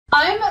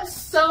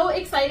so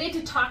excited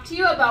to talk to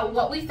you about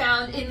what we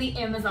found in the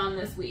Amazon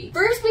this week.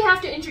 First, we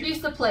have to introduce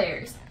the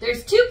players.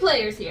 There's two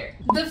players here.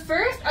 The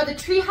first are the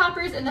tree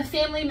hoppers in the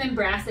family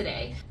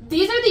Membracidae.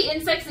 These are the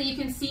insects that you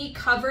can see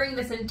covering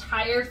this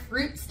entire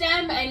fruit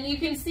stem, and you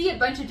can see a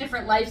bunch of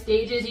different life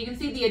stages. You can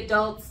see the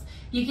adults,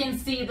 you can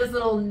see this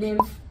little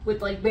nymph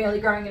with like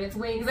barely growing in its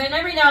wings, and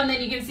every now and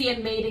then you can see a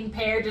mating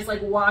pair just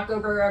like walk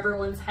over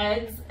everyone's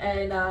heads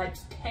and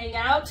just hang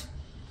out.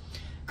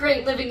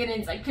 Great living in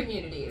insect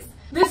communities.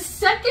 The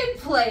second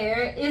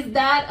player is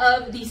that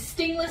of the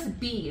stingless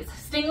bees.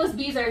 Stingless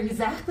bees are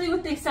exactly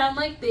what they sound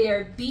like. They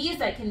are bees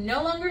that can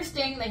no longer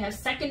sting. They have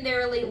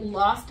secondarily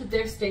lost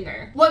their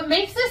stinger. What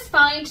makes this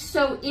find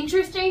so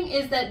interesting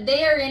is that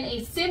they are in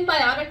a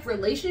symbiotic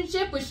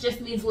relationship, which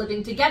just means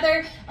living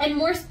together, and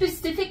more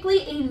specifically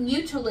a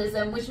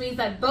mutualism, which means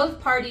that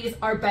both parties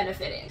are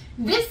benefiting.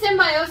 This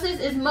symbiosis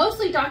is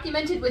mostly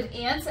documented with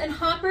ants and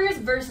hoppers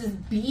versus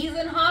bees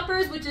and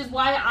hoppers, which is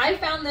why I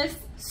found this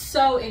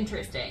so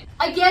interesting.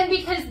 Again,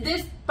 because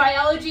this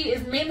biology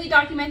is mainly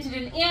documented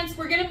in ants,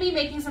 we're going to be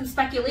making some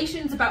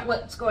speculations about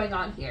what's going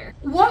on here.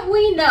 What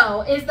we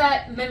know is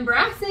that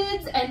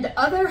membracids and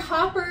other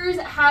hoppers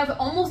have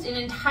almost an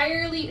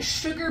entirely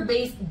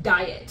sugar-based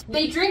diet.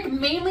 They drink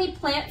mainly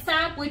plant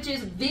sap, which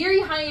is very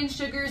high in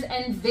sugars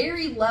and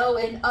very low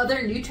in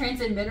other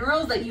nutrients and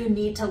minerals that you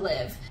need to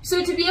live.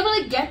 So to be able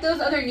to get those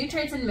other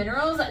nutrients and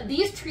minerals,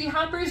 these tree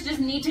hoppers just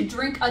need to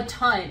drink a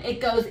ton.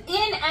 It goes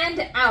in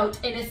and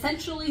out in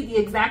essentially the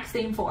exact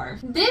same form.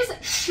 This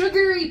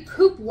sugary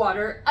poop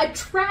water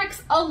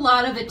attracts a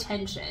lot of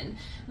attention,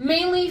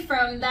 mainly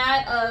from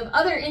that of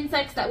other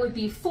insects that would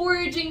be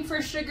foraging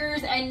for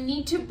sugars and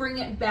need to bring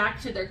it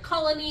back to their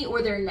colony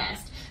or their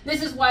nest.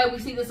 This is why we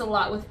see this a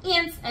lot with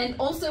ants, and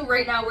also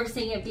right now we're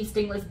seeing it with these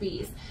stingless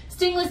bees.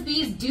 Stingless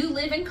bees do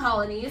live in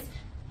colonies,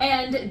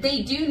 and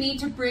they do need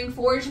to bring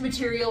forage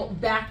material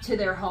back to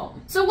their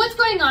home. So what's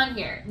going on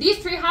here? These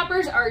tree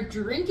hoppers are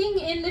drinking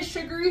in the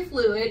sugary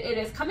fluid. It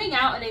is coming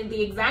out in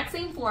the exact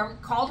same form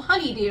called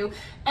honeydew,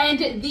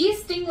 and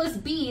these stingless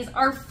bees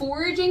are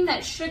foraging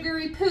that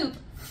sugary poop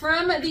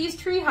from these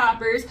tree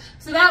hoppers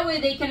so that way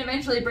they can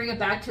eventually bring it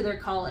back to their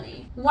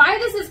colony. Why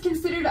this is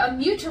considered a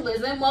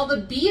mutualism? Well,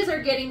 the bees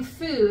are getting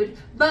food,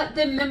 but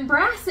the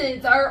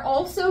membracids are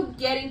also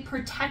getting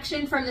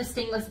protection from the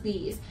stingless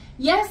bees.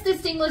 Yes, the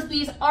stingless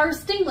bees are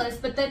stingless,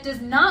 but that does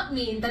not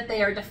mean that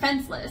they are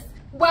defenseless.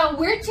 While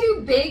we're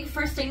too big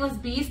for stingless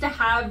bees to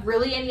have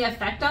really any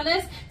effect on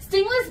us,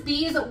 stingless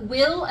bees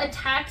will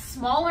attack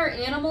smaller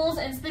animals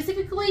and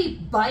specifically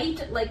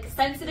bite like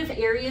sensitive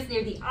areas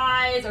near the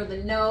eyes or the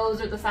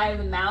nose or the side of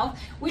the mouth,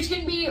 which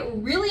can be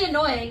really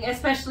annoying,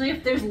 especially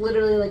if there's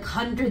literally like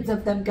hundreds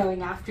of them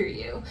going after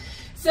you.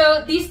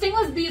 So these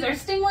stingless bees are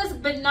stingless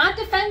but not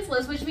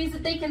defenseless, which means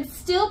that they can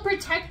still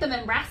protect the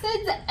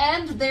membracids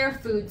and their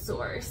food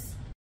source.